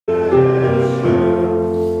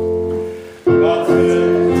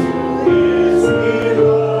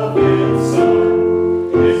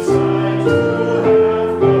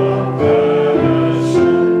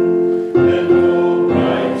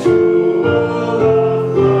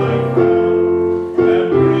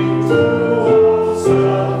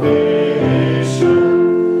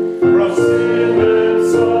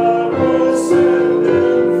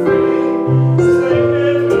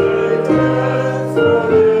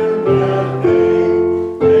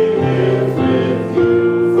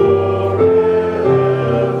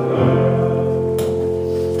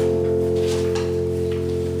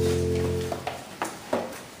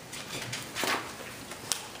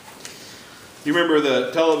You remember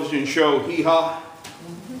the television show Hee Haw?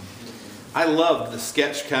 I loved the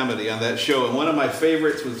sketch comedy on that show, and one of my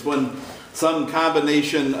favorites was when some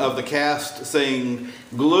combination of the cast saying,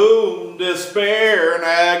 "Gloom, despair, and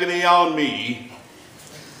agony on me."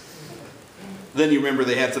 Then you remember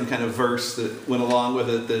they had some kind of verse that went along with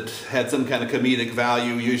it that had some kind of comedic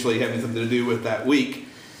value, usually having something to do with that week.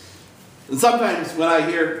 And sometimes when I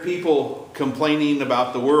hear people complaining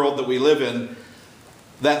about the world that we live in,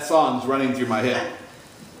 that song's running through my head.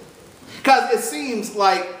 Because it seems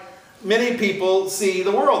like many people see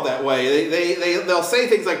the world that way. They'll say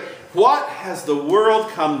things like, "What has the world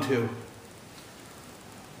come to?"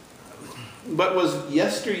 But was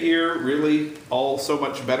yesteryear really all so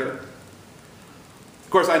much better?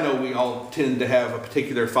 Of course, I know we all tend to have a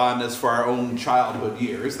particular fondness for our own childhood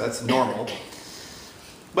years. That's normal.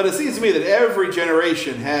 But it seems to me that every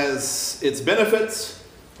generation has its benefits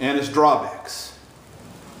and its drawbacks.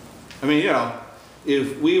 I mean,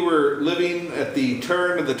 if we were living at the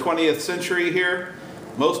turn of the 20th century here,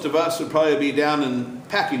 most of us would probably be down in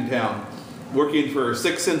Packingtown working for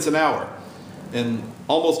 6 cents an hour. And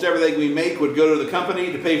almost everything we make would go to the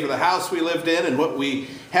company to pay for the house we lived in, and what we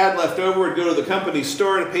had left over would go to the company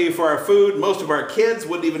store to pay for our food. Most of our kids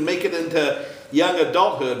wouldn't even make it into young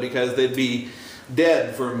adulthood because they'd be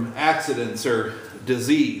dead from accidents or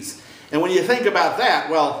disease. And when you think about that,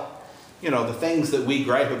 well, the things that we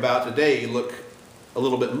gripe about today look a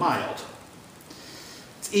little bit mild.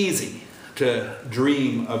 It's easy to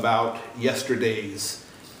dream about yesterdays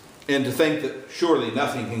and to think that surely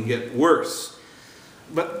nothing can get worse.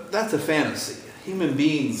 But that's a fantasy. Human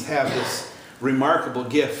beings have this remarkable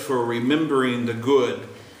gift for remembering the good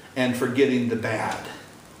and forgetting the bad.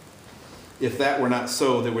 If that were not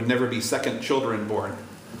so, there would never be second children born.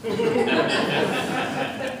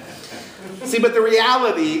 See, but the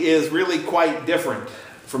reality is really quite different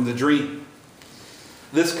from the dream.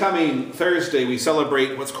 This coming Thursday, we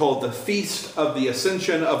celebrate what's called the Feast of the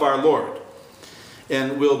Ascension of our Lord.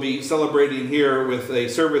 And we'll be celebrating here with a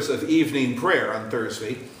service of evening prayer on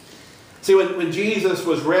Thursday. See, when Jesus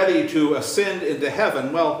was ready to ascend into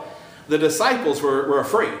heaven, well, the disciples were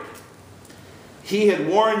afraid. He had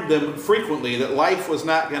warned them frequently that life was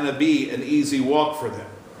not going to be an easy walk for them.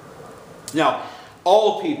 Now,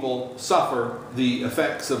 all people suffer the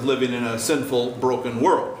effects of living in a sinful, broken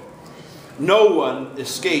world. No one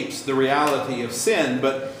escapes the reality of sin,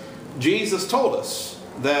 but Jesus told us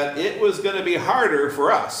that it was going to be harder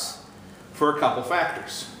for us for a couple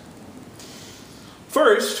factors.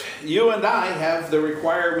 First, you and I have the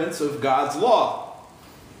requirements of God's law,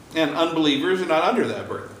 and unbelievers are not under that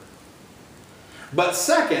burden. But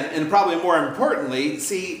second, and probably more importantly,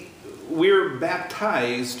 see, we're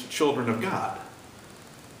baptized children of God.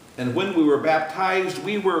 And when we were baptized,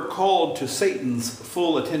 we were called to Satan's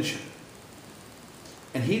full attention.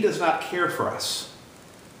 And he does not care for us,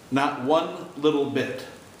 not one little bit,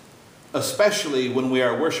 especially when we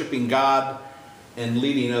are worshiping God and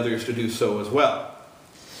leading others to do so as well.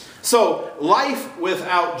 So life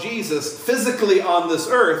without Jesus physically on this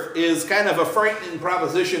earth is kind of a frightening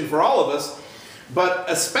proposition for all of us, but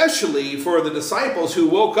especially for the disciples who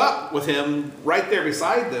woke up with him right there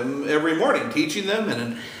beside them every morning, teaching them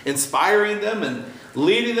and inspiring them and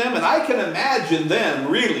leading them. And I can imagine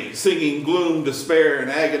them really singing "Gloom, despair,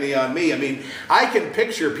 and agony on me." I mean, I can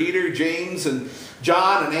picture Peter, James, and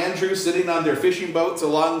John and Andrew sitting on their fishing boats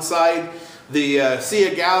alongside the Sea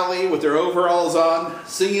of Galilee with their overalls on,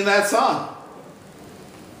 singing that song.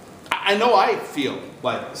 I know I feel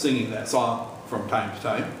like singing that song from time to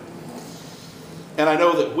time. And I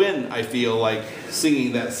know that when I feel like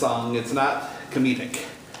singing that song, it's not comedic.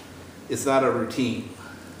 It's not a routine.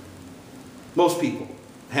 Most people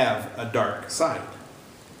have a dark side.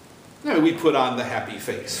 We put on the happy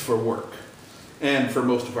face for work and for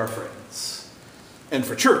most of our friends. And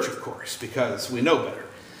for church, of course, because we know better.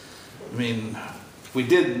 I mean, if we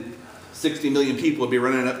didn't, 60 million people would be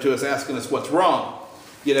running up to us asking us what's wrong.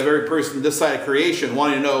 You'd have every person this side of creation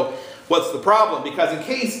wanting to know what's the problem. Because in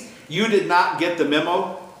case you did not get the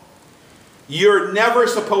memo, you're never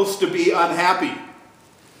supposed to be unhappy.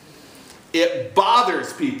 It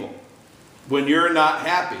bothers people when you're not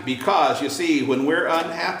happy. Because, you see, when we're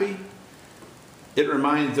unhappy, it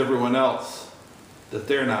reminds everyone else that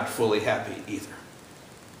they're not fully happy either.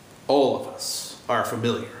 All of us are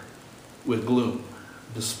familiar with gloom,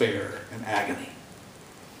 despair, and agony.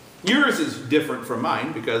 Yours is different from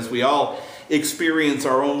mine because we all experience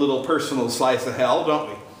our own little personal slice of hell, don't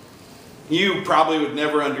we? You probably would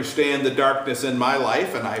never understand the darkness in my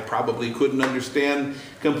life, and I probably couldn't understand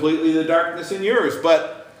completely the darkness in yours,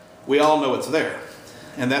 but we all know it's there.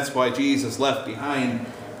 And that's why Jesus left behind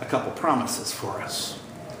a couple promises for us.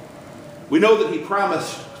 We know that he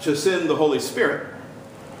promised to send the Holy Spirit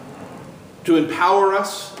to empower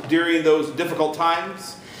us during those difficult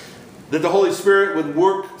times, that the Holy Spirit would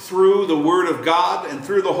work through the Word of God and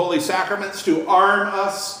through the holy sacraments to arm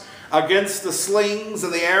us against the slings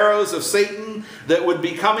and the arrows of Satan that would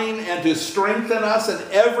be coming, and to strengthen us in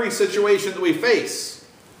every situation that we face.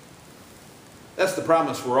 That's the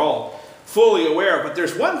promise we're all fully aware of. But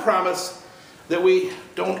there's one promise that we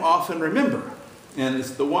don't often remember, and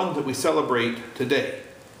it's the one that we celebrate today.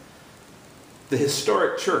 The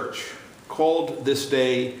historic church called this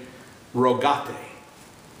day Rogate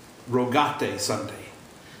Sunday.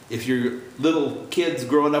 If you're little kids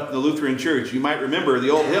growing up in the Lutheran church, you might remember the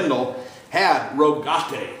old hymnal had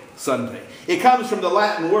Rogate Sunday. It comes from the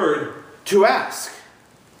Latin word to ask.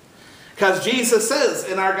 Because Jesus says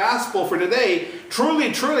in our gospel for today,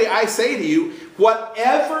 truly, truly, I say to you,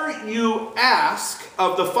 whatever you ask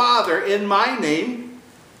of the Father in my name,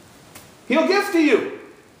 he'll give to you.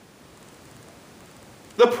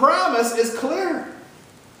 The promise is clear.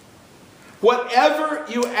 Whatever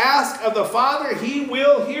you ask of the Father, he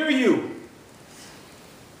will hear you.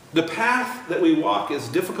 The path that we walk is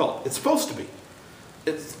difficult. It's supposed to be.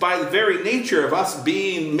 It's by the very nature of us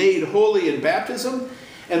being made holy in baptism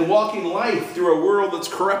and walking life through a world that's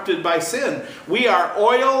corrupted by sin. We are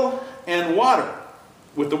oil and water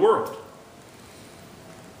with the world.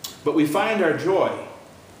 But we find our joy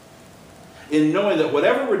in knowing that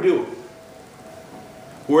whatever we're doing,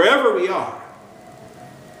 wherever we are,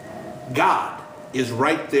 God is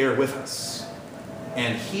right there with us.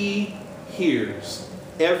 And he hears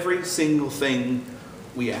every single thing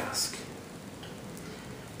we ask.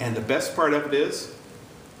 And the best part of it is,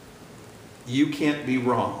 you can't be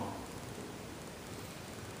wrong.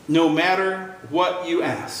 No matter what you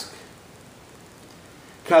ask.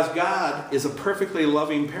 Because God is a perfectly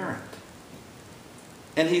loving parent.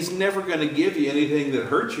 And he's never going to give you anything that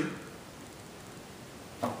hurts you.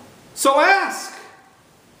 So ask.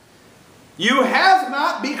 You have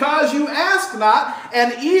not because you ask not.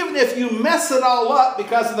 And even if you mess it all up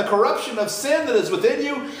because of the corruption of sin that is within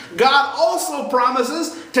you, God also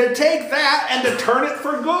promises to take that and to turn it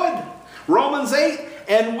for good. Romans 8,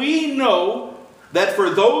 and we know that for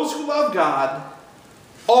those who love God,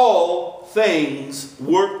 all things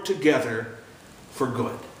work together for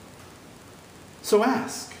good. So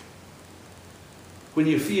ask. When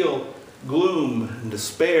you feel gloom and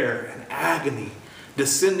despair and agony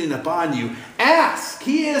descending upon you, ask.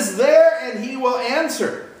 He is there and he will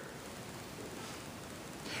answer.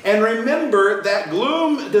 And remember that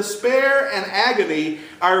gloom, despair, and agony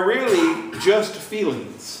are really just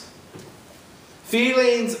feelings.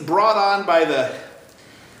 Feelings brought on by the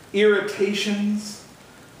irritations,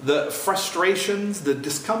 the frustrations, the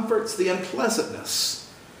discomforts, the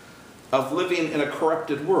unpleasantness of living in a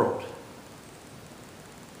corrupted world.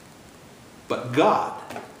 But God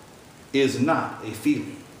is not a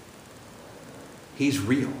feeling. He's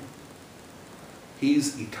real.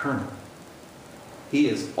 He's eternal. He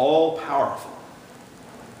is all-powerful.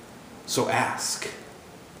 So ask.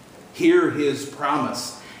 Hear his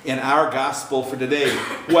promise in our gospel for today.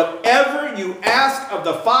 Whatever you ask of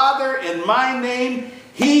the Father in my name,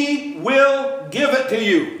 he will give it to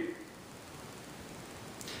you.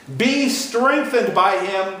 Be strengthened by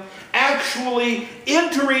him, actually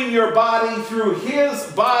entering your body through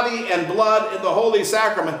his body and blood in the Holy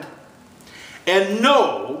Sacrament. And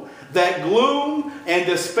know that gloom and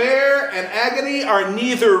despair and agony are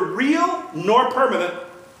neither real nor permanent.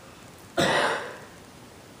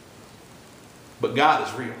 But God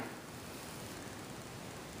is real.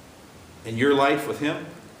 And your life with him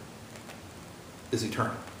is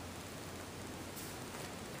eternal.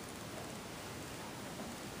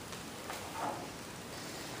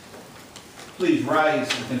 Please rise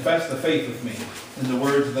and confess the faith with me in the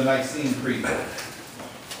words of the Nicene Creed.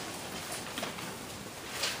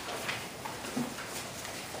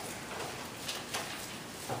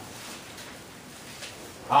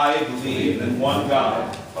 I believe in one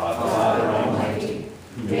God, Father